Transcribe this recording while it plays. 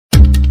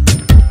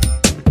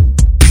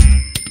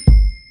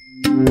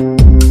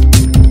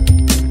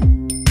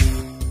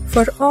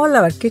For all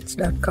our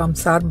kids.com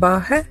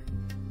சார்பாக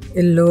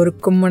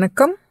எல்லோருக்கும்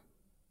வணக்கம்.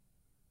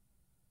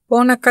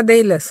 போன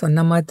கதையில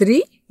சொன்ன மாதிரி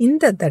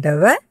இந்த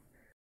தடவை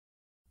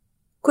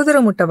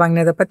குதிரை முட்டை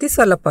வாங்கினதை பத்தி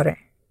சொல்ல போறேன்.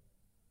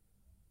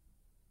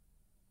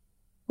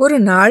 ஒரு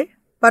நாள்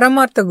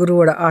பரமார்த்த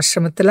குருவோட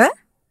ஆசிரமத்துல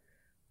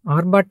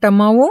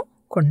ஆர்ப்பாட்டமாவும்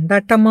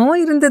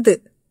கொண்டாட்டமாவும் இருந்தது.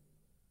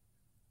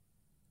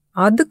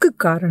 அதுக்கு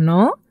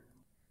காரணம்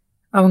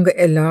அவங்க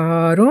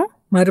எல்லாரும்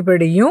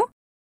மறுபடியும்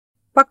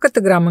பக்கத்து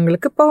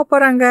கிராமங்களுக்கு போக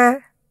போறாங்க.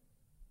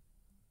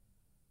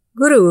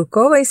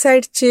 குருவுக்கோ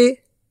வயசாயிடுச்சு,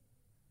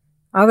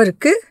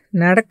 அவருக்கு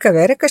நடக்க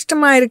வேற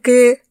கஷ்டமா இருக்கு.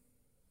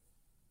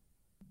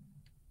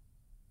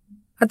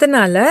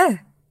 அதனால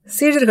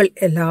சீடர்கள்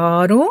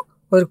எல்லாரும்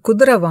ஒரு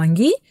குதிரை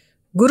வாங்கி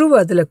குருவை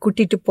அதுல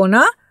கூட்டிட்டு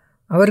போனா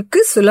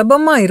அவருக்கு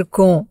சுலபமா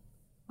இருக்கும்,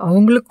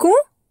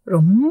 அவங்களுக்கும்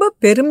ரொம்ப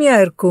பெருமையா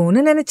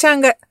இருக்கும்னு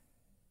நினைச்சாங்க.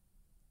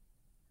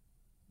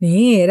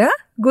 நேரா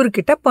குரு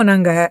கிட்ட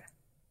போனாங்க.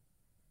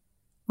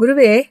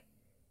 குருவே,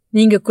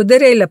 நீங்க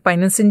குதிரையில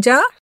பயணம் செஞ்சா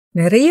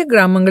நிறைய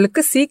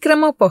கிராமங்களுக்கு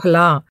சீக்கிரமா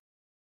போகலாம்,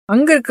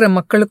 அங்க இருக்கிற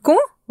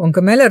மக்களுக்கும்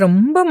உங்க மேல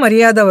ரொம்ப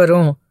மரியாதை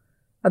வரும்,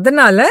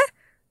 அதனால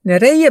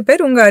நிறைய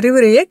பேர் உங்க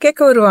அறிவுரையை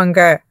கேட்க வருவாங்க,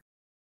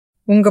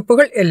 உங்க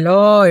புகழ் எல்லா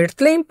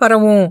இடத்துலயும்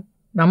பரவும்,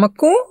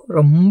 நமக்கும்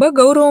ரொம்ப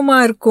கௌரவமா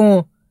இருக்கும்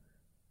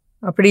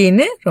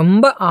அப்படின்னு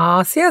ரொம்ப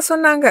ஆசையா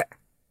சொன்னாங்க.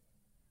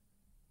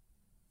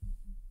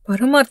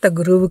 பரமார்த்த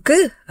குருவுக்கு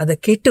அதை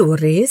கேட்டு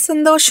ஒரே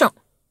சந்தோஷம்.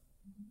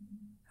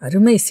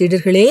 அருமை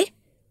சீடர்களே,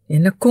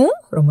 எனக்கும்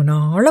ரொம்ப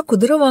நாளா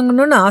குதிரை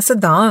வாங்கணும்னு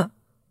ஆசைதான்.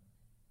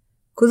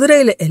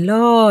 குதிரையில எல்லா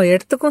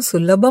இடத்துக்கும்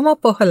சுலபமா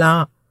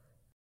போகலாம்.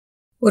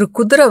 ஒரு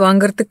குதிரை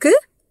வாங்கறதுக்கு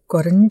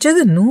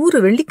குறைஞ்சது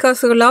 100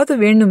 வெள்ளிக்காசுகளாவது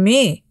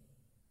வேணுமே.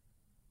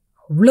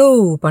 அவ்வளோ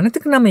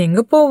பணத்துக்கு நாம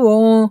எங்க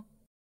போவோம்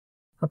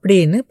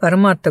அப்படின்னு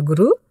பரமார்த்த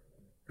குரு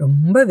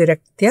ரொம்ப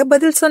விரக்தியா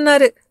பதில்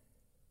சொன்னாரு.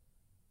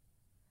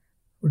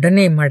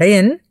 உடனே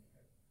மடையன்,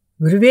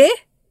 குருவே,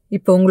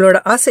 இப்ப உங்களோட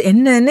ஆசை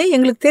என்னன்னு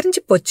எங்களுக்கு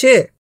தெரிஞ்சு போச்சு.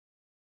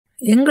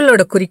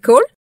 எங்களோட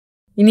குறிக்கோள்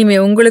இனிமே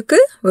உங்களுக்கு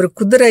ஒரு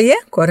குதிரைய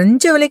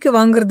குறைஞ்ச விலைக்கு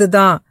வாங்குறது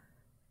தான்.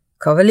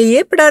 கவலையே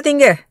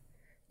படாதீங்க,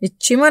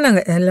 நிச்சயமா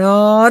நாங்க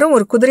எல்லாரும்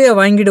ஒரு குதிரைய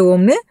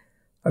வாங்கிடுவோம்னு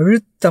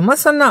அழுத்தமா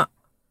சொன்னான்.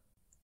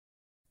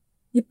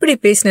 இப்படி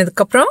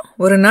பேசினதுக்கு அப்புறம்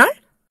ஒரு நாள்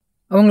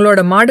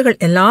அவங்களோட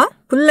மாடுகள் எல்லாம்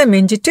புல்ல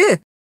மேய்ஞ்சிட்டு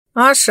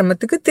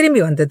ஆசிரமத்துக்கு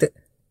திரும்பி வந்தது.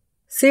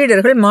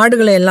 சீடர்கள்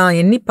மாடுகளை எல்லாம்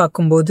எண்ணி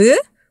பார்க்கும்போது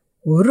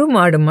ஒரு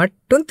மாடு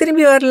மட்டும்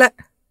திரும்பி வரல.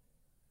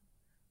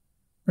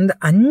 அந்த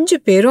 5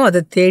 பேரும்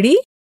அதை தேடி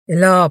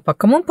எல்லா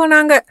பக்கமும்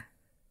போனாங்க.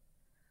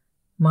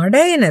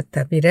 மடையனை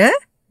தவிர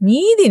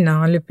மீதி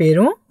 4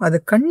 பேரும் அதை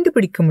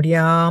கண்டுபிடிக்க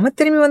முடியாம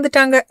திரும்பி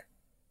வந்துட்டாங்க.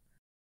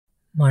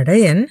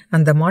 மடையன்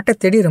அந்த மாட்டை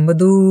தேடி ரொம்ப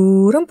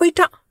தூரம்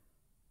போயிட்டான்.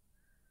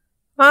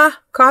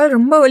 கால்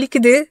ரொம்ப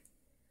வலிக்குது,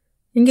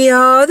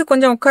 இங்கேயாவது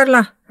கொஞ்சம்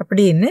உட்காரலாம்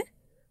அப்படின்னு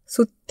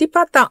சுத்தி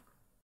பார்த்தான்.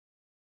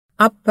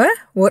 அப்ப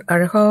ஒரு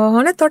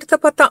அழகான தோட்டத்தை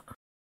பார்த்தான்.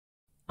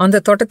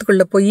 அந்த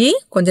தோட்டத்துக்குள்ள போய்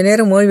கொஞ்ச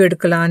நேரம் ஓய்வு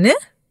எடுக்கலான்னு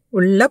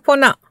உள்ள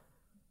போனான்.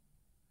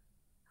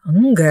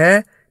 அங்க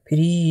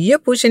பெரிய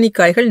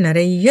பூசணிக்காய்கள்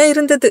நிறைய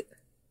இருந்தது.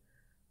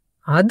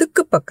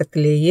 அதுக்கு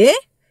பக்கத்திலேயே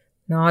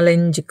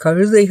 4-5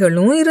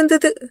 கழுதைகளும்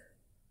இருந்தது.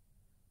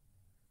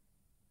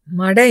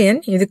 மடையன்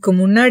இதுக்கு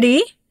முன்னாடி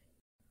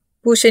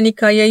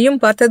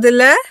பூசணிக்காயையும்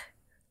பார்த்ததில்ல,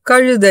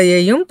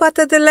 கழுதையையும்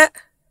பார்த்ததில்ல.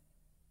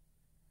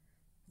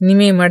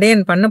 இனிமே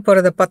மடையன் பண்ண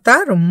போறத பார்த்தா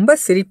ரொம்ப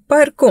சிரிப்பா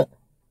இருக்கும்.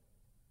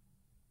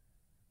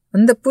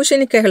 அந்த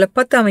பூசணிக்காய்களை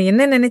பார்த்து அவன்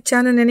என்ன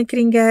நினைச்சான்னு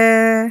நினைக்கிறீங்க?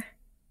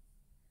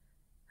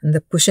 அந்த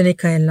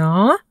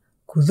பூசணிக்காயெல்லாம்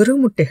குதிரை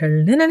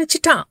முட்டைகள்னு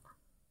நினைச்சிட்டான்.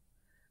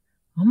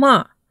 ஆமா,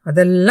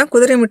 அதெல்லாம்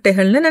குதிரை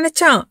முட்டைகள்னு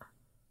நினைச்சான்.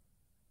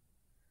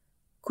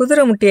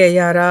 குதிரை முட்டைய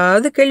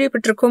யாராவது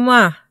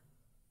கேள்விப்பட்டிருக்கோமா?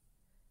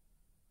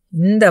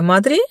 இந்த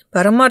மாதிரி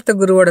பரமார்த்த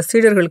குருவோட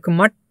சீடர்களுக்கு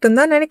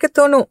மட்டும்தான் நினைக்க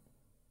தோணும்.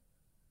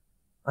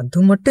 அது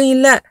மட்டும்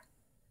இல்ல,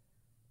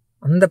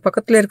 அந்த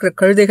பக்கத்துல இருக்கிற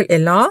கழுதைகள்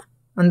எல்லாம்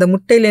அந்த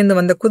முட்டையிலேருந்து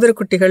வந்த குதிரை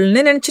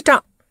குட்டிகள்னு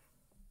நினைச்சிட்டான்.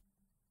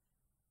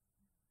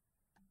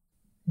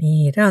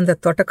 நேரா அந்த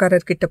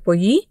தோட்டக்காரர்கிட்ட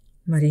போய்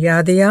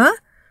மரியாதையா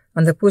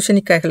அந்த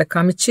பூசணிக்காய்களை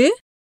காமிச்சு,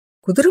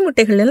 குதிரை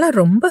முட்டைகள் எல்லாம்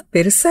ரொம்ப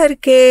பெருசா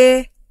இருக்கே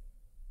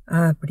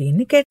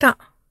அப்படின்னு கேட்டான்.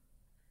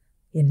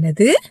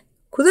 என்னது,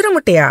 குதிரை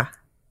முட்டையா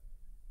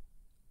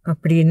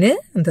அப்படின்னு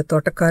அந்த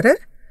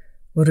தோட்டக்காரர்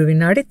ஒரு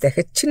வினாடி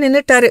திகைச்சு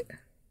நின்னுட்டாரு.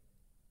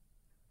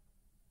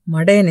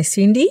 மடையனை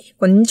சீண்டி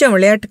கொஞ்சம்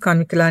விளையாட்டு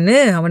காமிக்கலான்னு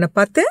அவனை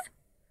பார்த்து,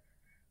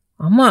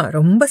 ஆமா,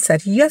 ரொம்ப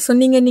சரியா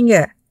சொன்னீங்க, நீங்க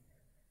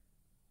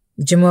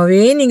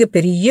நிஜமாவே நீங்க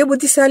பெரிய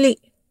புத்திசாலி,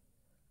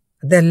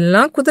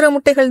 அதெல்லாம் குதிரை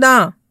முட்டைகள்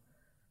தான்,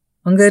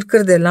 அங்க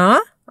இருக்கிறதெல்லாம்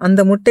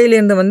அந்த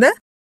முட்டையிலேருந்து வந்த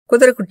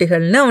குதிரை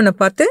குட்டிகள்னு அவனை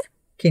பார்த்து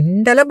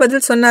கிண்டலா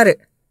பதில் சொன்னாரு.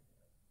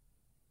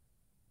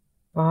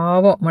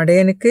 பாவம்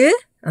மடையனுக்கு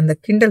அந்த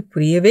கிண்டல்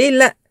புரியவே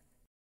இல்லை.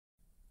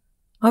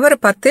 அவரை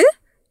பார்த்து,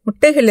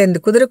 முட்டைகள்ல இருந்து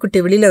குதிரைக்குட்டி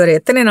வெளியில வர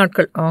எத்தனை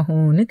நாட்கள்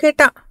ஆகும்னு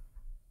கேட்டான்.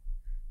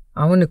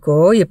 அவனுக்கோ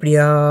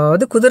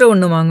எப்படியாவது குதிரை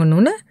ஒண்ணு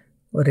வாங்கணும்னு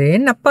ஒரே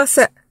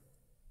நப்பாசை.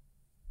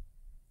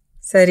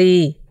 சரி,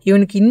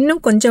 இவனுக்கு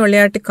இன்னும் கொஞ்சம்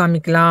விளையாட்டு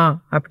காமிக்கலாம்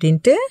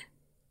அப்படின்ட்டு.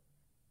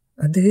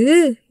 அது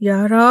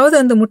யாராவது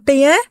அந்த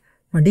முட்டைய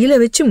மடியில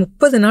வச்சு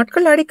 30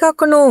 நாட்கள்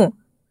அடைக்காக்கணும்.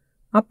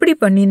 அப்படி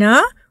பண்ணினா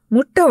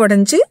முட்டை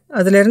உடைஞ்சு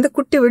அதுல இருந்து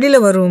குட்டி வெளியில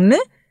வரும்னு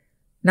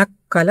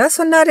நக்கலா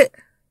சொன்னாரு.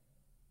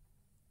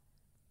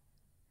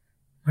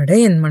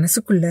 மடையன்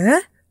மனசுக்குள்ள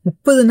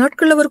 30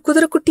 நாட்கள்ல ஒரு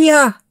குதிரை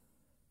குட்டியா?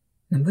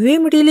 நம்பவே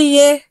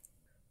முடியலையே.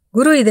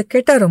 குரு இதை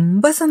கேட்டா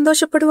ரொம்ப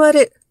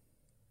சந்தோஷப்படுவாரு.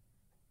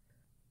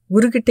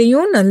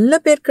 குருகிட்டையும் நல்ல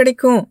பேர்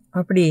கிடைக்கும்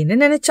அப்படின்னு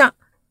நினைச்சான்.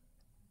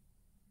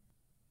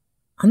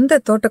 அந்த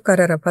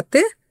தோட்டக்காரரை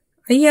பார்த்து,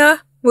 ஐயா,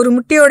 ஒரு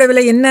முட்டையோட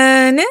விலை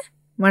என்னன்னு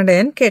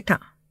மடையன்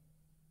கேட்டான்.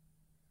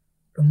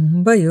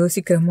 ரொம்ப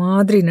யோசிக்கிற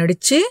மாதிரி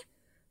நடிச்சு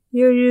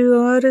 7,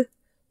 6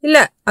 இல்ல,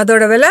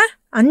 அதோட விலை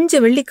 5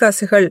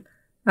 வெள்ளிக்காசுகள்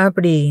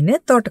அப்படின்னு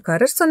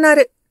தோட்டக்காரர்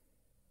சொன்னாரு.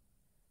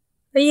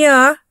 ஐயா,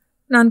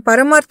 நான்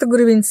பரமார்த்த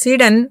குருவின்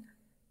சீடன்.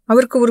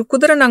 அவருக்கு ஒரு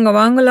குதிரை நாங்க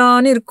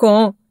வாங்கலான்னு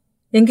இருக்கோம்.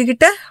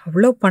 எங்ககிட்ட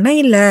அவ்வளோ பணம்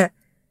இல்ல.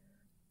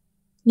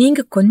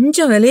 நீங்க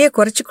கொஞ்சம் விலைய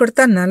குறைச்சு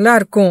கொடுத்தா நல்லா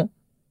இருக்கும்.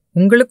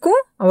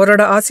 உங்களுக்கும்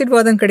அவரோட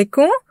ஆசீர்வாதம்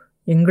கிடைக்கும்,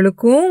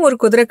 எங்களுக்கும் ஒரு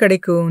குதிரை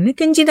கிடைக்கும்னு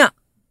கெஞ்சினா.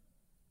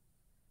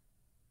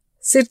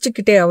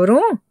 சிரிச்சுக்கிட்டே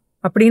அவரும்,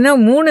 அப்படின்னா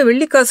 3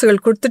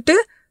 வெள்ளிக்காசுகள் கொடுத்துட்டு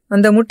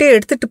அந்த முட்டையை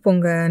எடுத்துட்டு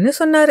போங்கன்னு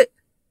சொன்னாரு.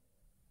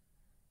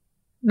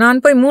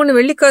 நான் போய் 3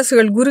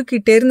 வெள்ளிக்காசுகள் குரு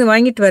கிட்டே இருந்து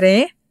வாங்கிட்டு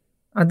வரேன்.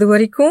 அது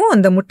வரைக்கும்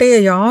அந்த முட்டையை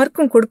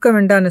யாருக்கும் கொடுக்க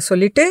வேண்டான்னு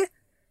சொல்லிட்டு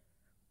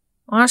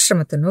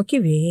ஆசிரமத்தை நோக்கி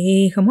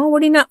வேகமா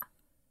ஓடினா.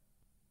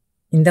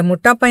 இந்த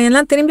முட்டா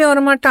பையன்லாம் திரும்பி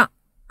வரமாட்டான்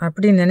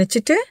அப்படின்னு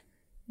நினைச்சிட்டு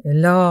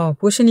எல்லா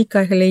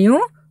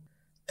பூசணிக்காய்களையும்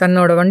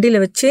தன்னோட வண்டியில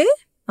வச்சு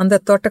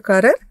அந்த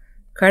தோட்டக்காரர்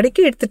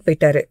கடைக்கு எடுத்துட்டு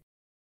போயிட்டாரு.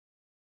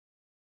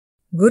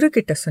 குரு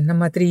கிட்ட சொன்ன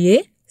மாதிரியே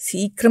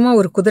சீக்கிரமா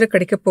ஒரு குதிரை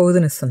கிடைக்க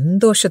போகுதுன்னு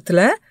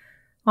சந்தோஷத்துல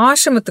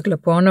ஆசிரமத்துக்குள்ள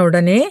போன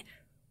உடனே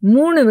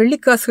 3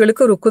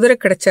 வெள்ளிக்காசுகளுக்கு ஒரு குதிரை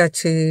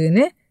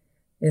கிடைச்சாச்சுன்னு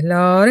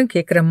எல்லாரும்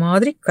கேட்குற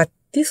மாதிரி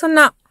கத்தி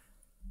சொன்னான்.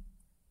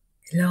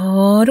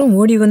 எல்லாரும்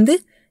ஓடி வந்து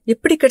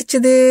எப்படி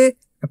கிடைச்சது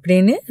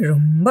அப்படின்னு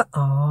ரொம்ப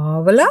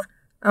ஆவலா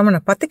அவனை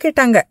பார்த்து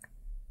கேட்டாங்க.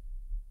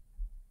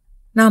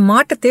 நான்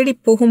மாட்டை தேடி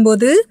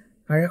போகும்போது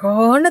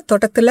அழகான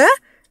தோட்டத்துல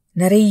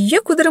நிறைய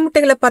குதிரை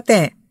முட்டைகளை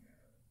பார்த்தேன்.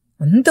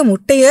 அந்த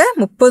முட்டைய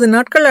 30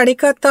 நாட்கள்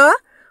அடைக்காத்தா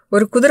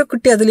ஒரு குதிரை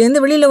குட்டி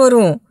அதுலேருந்து வெளியில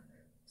வரும்.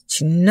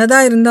 சின்னதா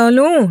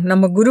இருந்தாலும்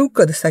நம்ம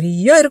குருவுக்கு அது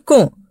சரியா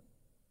இருக்கும்.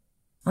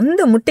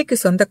 அந்த முட்டைக்கு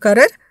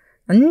சொந்தக்காரர்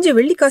 5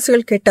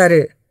 வெள்ளிக்காசுகள்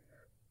கேட்டாரு.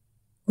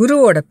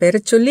 குருவோட பேரை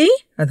சொல்லி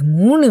அது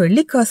 3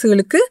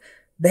 வெள்ளிக்காசுகளுக்கு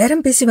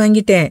பேரம் பேசி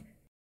வாங்கிட்டேன்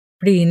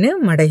அப்படின்னு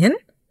மடையன்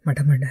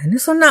மடமடன்னு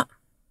சொன்னான்.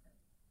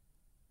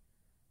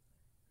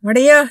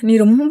 மடையா, நீ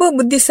ரொம்ப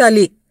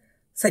புத்திசாலி,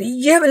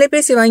 சரியா விலை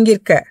பேசி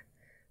வாங்கியிருக்க.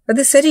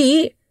 அது சரி,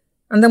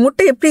 அந்த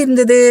முட்டை எப்படி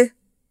இருந்தது,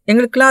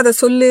 எங்களுக்கெல்லாம் அதை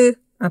சொல்லு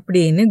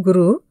அப்படின்னு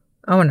குரு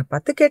அவனை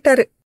பார்த்து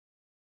கேட்டாரு.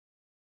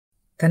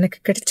 தனக்கு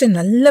கிடைச்ச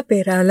நல்ல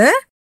பேரால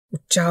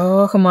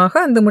உற்சாகமாக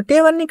அந்த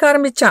முட்டையை வர்ணிக்க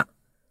ஆரம்பிச்சான்.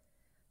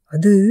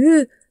 அது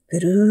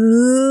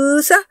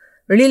பெருசா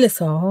வெளியில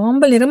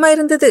சாம்பல் நிறமா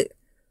இருந்தது.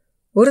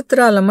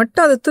 ஒருத்தரால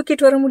மட்டும் அதை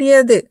தூக்கிட்டு வர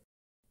முடியாது.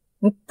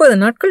 30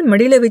 நாட்கள்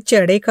மடியில வச்சு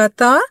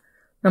அடைக்காத்தா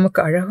நமக்கு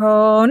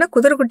அழகான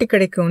குதிரை குட்டி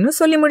கிடைக்கும்னு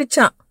சொல்லி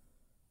முடிச்சான்.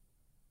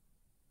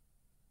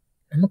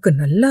 நமக்கு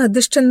நல்ல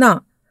அதிர்ஷ்டம்தான்.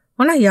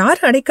 ஆனா யார்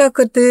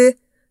அடைக்காக்குறது?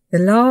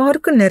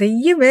 எல்லாருக்கும்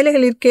நிறைய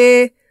வேலைகள் இருக்கே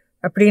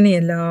அப்படின்னு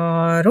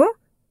எல்லாரும்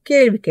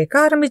கேள்வி கேட்க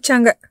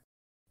ஆரம்பிச்சாங்க.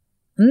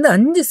 அந்த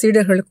 5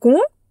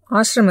 சீடர்களுக்கும்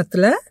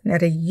ஆசிரமத்துல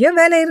நிறைய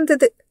வேலை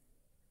இருந்தது.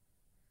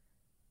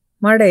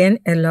 மடையன்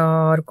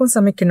எல்லாருக்கும்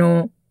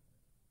சமைக்கணும்,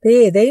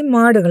 பேதை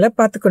மாடுகளை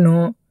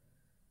பார்த்துக்கணும்,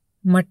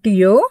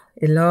 மட்டியோ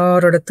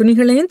எல்லாரோட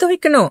துணிகளையும்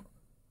துவைக்கணும்,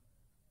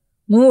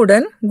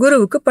 மூடன்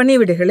குருவுக்கு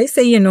பணிவிடைகளை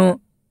செய்யணும்,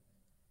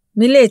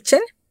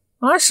 மிலேச்சன்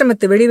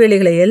ஆசிரமத்து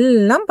வெளிவெளிகளை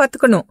எல்லாம்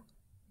பார்த்துக்கணும்.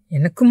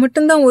 எனக்கு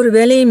மட்டும்தான் ஒரு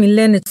வேலையும்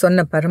இல்லைன்னு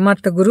சொன்ன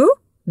பரமார்த்த குரு,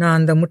 நான்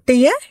அந்த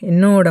முட்டைய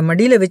என்னோட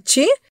மடியில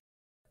வச்சு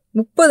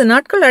 30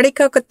 நாட்கள்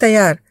அடைக்காக்க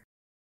தயார்.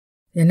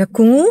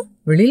 எனக்கும்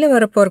வெளியில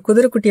வரப்போற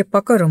குதிரைக்குட்டியை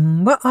பார்க்க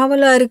ரொம்ப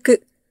ஆவலா இருக்கு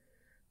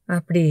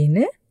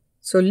அப்படின்னு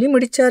சொல்லி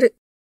முடிச்சாரு.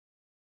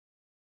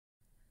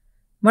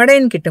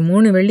 மடையன் கிட்ட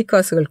 3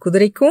 வெள்ளிக்காசுகள்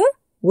குதிரைக்கும்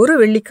 1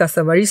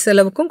 வெள்ளிக்காசை வழி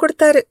செலவுக்கும்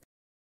கொடுத்தாரு.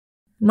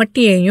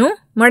 மட்டியையும்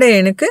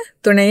மடையனுக்கு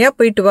துணையா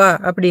போயிட்டு வா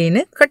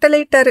அப்படின்னு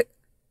கட்டளையிட்டாரு.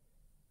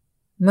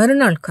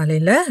 மறுநாள்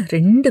காலையில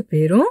 2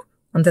 பேரும்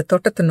அந்த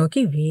தோட்டத்தை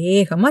நோக்கி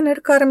வேகமா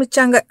நடக்க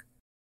ஆரம்பிச்சாங்க.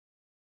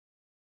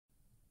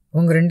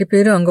 அவங்க 2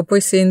 பேரும் அங்க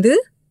போய் சேர்ந்து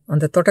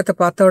அந்த தோட்டத்தை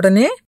பார்த்த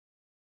உடனே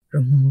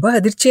ரொம்ப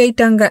அதிர்ச்சி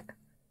ஆயிட்டாங்க.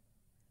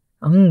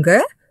 அங்க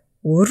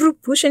ஒரு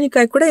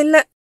பூசணிக்காய் கூட இல்ல.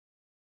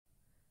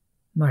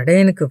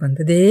 மடையனுக்கு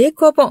வந்ததே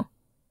கோபம்.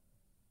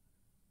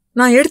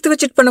 நான் எடுத்து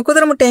வச்சிட்டு போன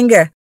குதிரை முட்டை எங்க?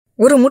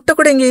 ஒரு முட்டை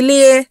கூட இங்க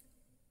இல்லையே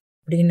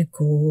அப்படின்னு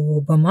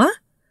கோபமா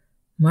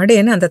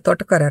மடையன் அந்த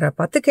தோட்டக்காரரை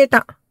பார்த்து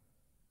கேட்டான்.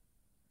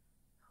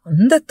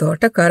 அந்த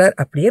தோட்டக்காரர்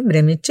அப்படியே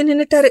பிரமிச்சு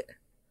நின்னுட்டாரு.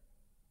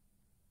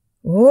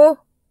 ஓ,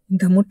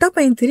 இந்த முட்டா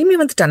பையன் திரும்பி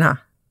வந்துட்டானா?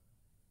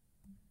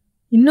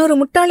 இன்னொரு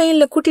முட்டாளையும்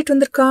இல்ல கூட்டிட்டு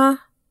வந்திருக்கான்.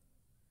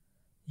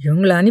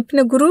 இவங்களை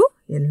அனுப்பின குரு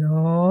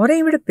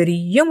எல்லாரையும் விட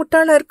பெரிய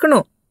முட்டாளா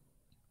இருக்கணும்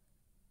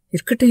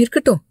இருக்கட்டும்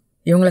இருக்கட்டும்,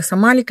 இவங்கள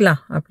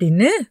சமாளிக்கலாம்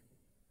அப்படின்னு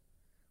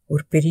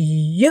ஒரு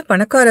பெரிய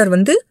பணக்காரர்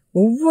வந்து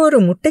ஒவ்வொரு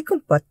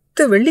முட்டைக்கும்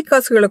 10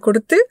 வெள்ளிக்காசுகளை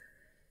கொடுத்து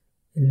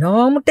எல்லா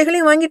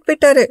முட்டைகளையும் வாங்கிட்டு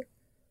போயிட்டாரு.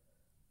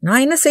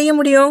 நான் என்ன செய்ய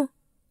முடியும்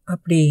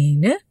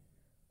அப்படின்னு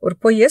ஒரு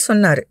பொய்ய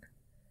சொன்னாரு.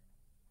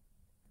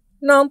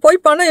 நான்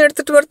போய் பணம்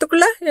எடுத்துட்டு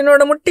வரத்துக்குள்ள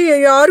என்னோட முட்டையை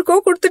யாருக்கோ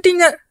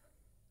கொடுத்துட்டீங்க,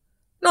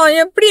 நான்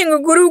எப்படி எங்க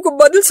குருவுக்கு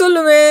பதில்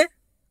சொல்லுவேன்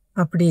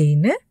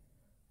அப்படின்னு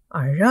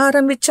அழ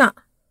ஆரம்பிச்சான்.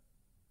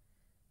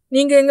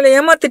 நீங்க எங்களை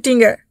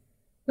ஏமாத்திட்டீங்க,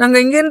 நாங்க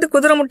இங்கிருந்து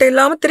குதிரை முட்டை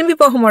இல்லாம திரும்பி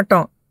போக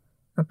மாட்டோம்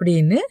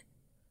அப்படின்னு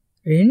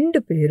 2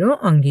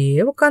 பேரும்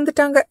அங்கேயே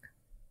உட்காந்துட்டாங்க.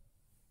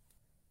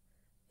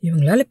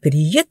 இவங்களால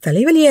பெரிய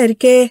தலைவலியா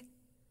இருக்கே,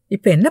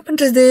 இப்ப என்ன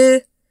பண்றது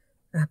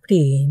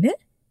அப்படின்னு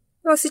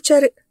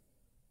யோசிச்சாரு.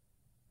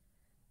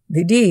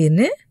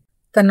 திடீர்னு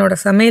தன்னோட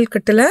சமையல்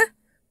கட்டுல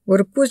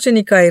ஒரு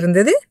பூசணிக்காய்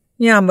இருந்தது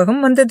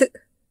ஞாபகம் வந்தது.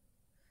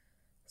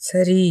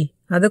 சரி,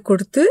 அதை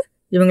கொடுத்து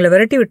இவங்களை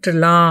விரட்டி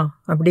விட்டுடலாம்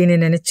அப்படின்னு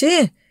நினைச்சு,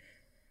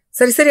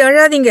 சரி சரி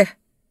அழாதீங்க,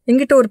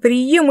 எங்கிட்ட ஒரு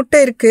பெரிய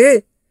முட்டை இருக்கு,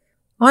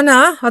 ஆனா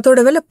அதோட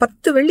விலை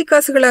 10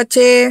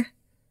 வெள்ளிக்காசுகளாச்சே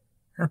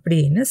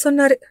அப்படின்னு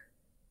சொன்னாரு.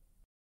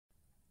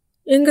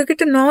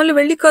 எங்ககிட்ட 4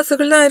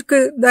 வெள்ளிக்காசுகள் தான்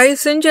இருக்கு, தயவு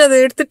செஞ்சு அதை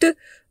எடுத்துட்டு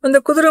அந்த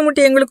குதிரை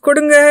முட்டை எங்களுக்கு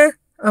கொடுங்க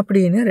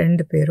அப்படின்னு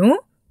 2 பேரும்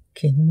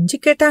கெஞ்சி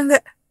கேட்டாங்க.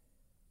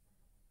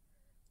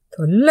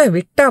 தொல்லை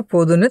விட்டா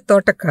போதுன்னு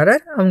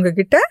தோட்டக்காரர் அவங்க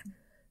கிட்ட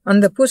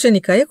அந்த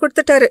பூசணிக்காயை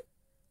கொடுத்துட்டாரு.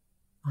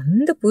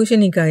 அந்த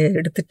பூசணிக்காயை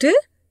எடுத்துட்டு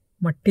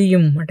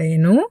மட்டியும்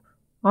மடையனும்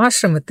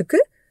ஆசிரமத்துக்கு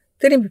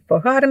திரும்பி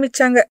போக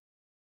ஆரம்பிச்சாங்க.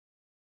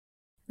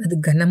 அது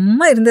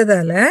கனமா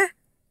இருந்ததால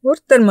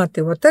ஒருத்தர் மாத்தி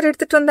ஒருத்தர்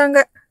எடுத்துட்டு வந்தாங்க.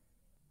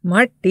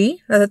 மட்டி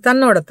அதை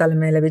தன்னோட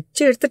தலைமையில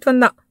வச்சு எடுத்துட்டு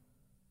வந்தான்.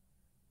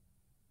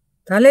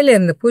 தலையில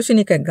இருந்த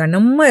பூசணிக்காய்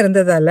கனமா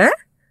இருந்ததால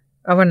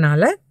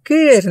அவனால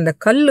கீழே இருந்த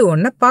கல்லு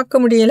ஒன்ன பார்க்க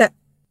முடியல.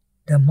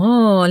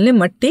 டமால்னு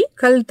மட்டி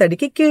கல்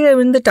தடிக்கு கீழே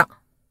விழுந்துட்டான்.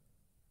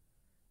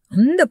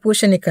 அந்த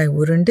பூசணிக்காய்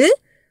உருண்டு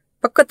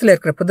பக்கத்துல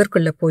இருக்கிற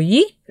புதற்குள்ள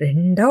போய்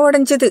 2ஆ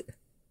உடைஞ்சது.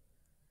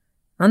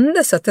 அந்த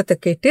சத்தத்தை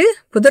கேட்டு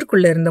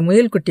புதற்குள்ள இருந்த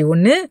முயல்குட்டி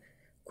ஒண்ணு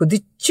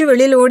குதிச்சு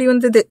வெளியில ஓடி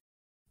வந்தது.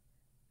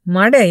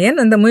 மடையன்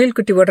அந்த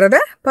முயல்குட்டி ஓடுறத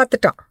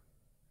பார்த்துட்டான்.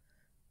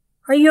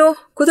 ஐயோ,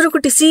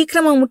 குதிரைக்குட்டி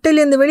சீக்கிரமா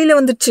முட்டையிலேருந்து வெளியில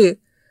வந்துடுச்சு,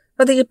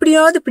 அதை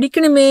எப்படியாவது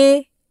பிடிக்கணுமே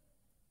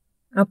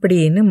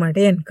அப்படின்னு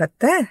மடையன்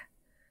கத்த,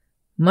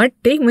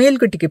 மட்டை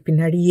முயல்குட்டிக்கு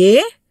பின்னாடியே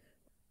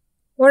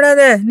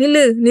ஓடாத,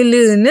 நில்லு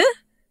நில்லுன்னு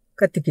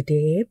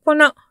கத்திக்கிட்டே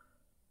போனான்.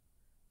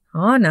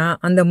 ஆனா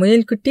அந்த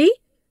முயல்குட்டி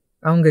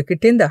அவங்க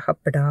கிட்டேருந்து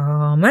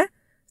அகப்படாம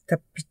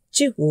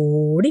தப்பிச்சு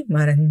ஓடி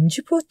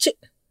மறைஞ்சு போச்சு.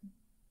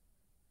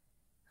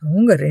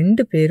 அவங்க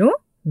 2 பேரும்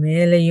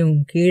மேலையும்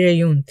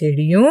கீழையும்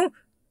தேடியும்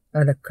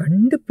அதை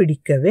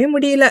கண்டுபிடிக்கவே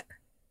முடியல.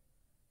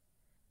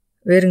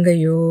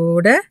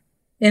 வெறுங்கையோட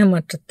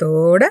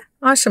ஏமாற்றத்தோட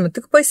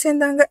ஆசிரமத்துக்கு போய்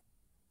சேர்ந்தாங்க.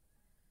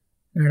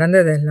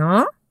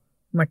 நடந்ததெல்லாம்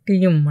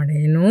மட்டியும்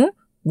மடையனும்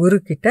குரு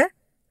கிட்ட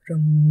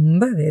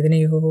ரொம்ப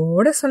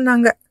வேதனையோட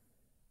சொன்னாங்க.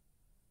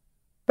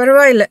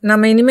 பரவாயில்ல,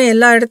 நம்ம இனிமே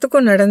எல்லா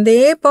இடத்துக்கும்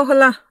நடந்தே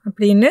போகலாம்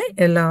அப்படின்னு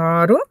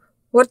எல்லாரும்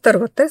ஒருத்தர்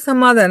ஒருத்தர்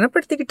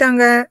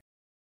சமாதானப்படுத்திக்கிட்டாங்க.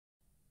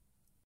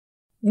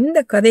 இந்த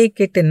கதையை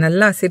கேட்டு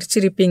நல்லா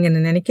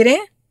சிரிச்சிருப்பீங்கன்னு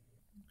நினைக்கிறேன்.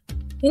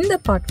 இந்த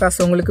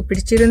பாட்காஸ்ட் உங்களுக்கு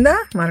பிடிச்சிருந்தா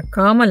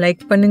மறக்காம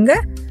லைக் பண்ணுங்க,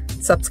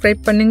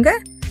 சப்ஸ்கிரைப் பண்ணுங்க,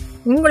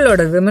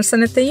 உங்களோட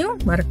விமர்சனத்தையும்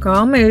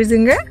மறக்காம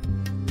எழுதுங்க.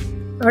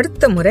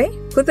 அடுத்த முறை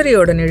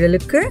குதிரையோட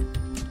நிழலுக்கு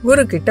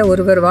குரு கிட்ட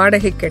ஒருவர்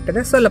வாடகை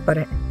கேட்டதை சொல்ல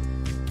போறேன்.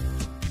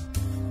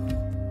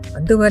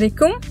 அது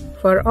வரைக்கும்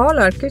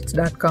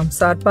forallorkids.com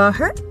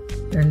சார்பாக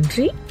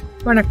நன்றி,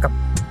 வணக்கம்.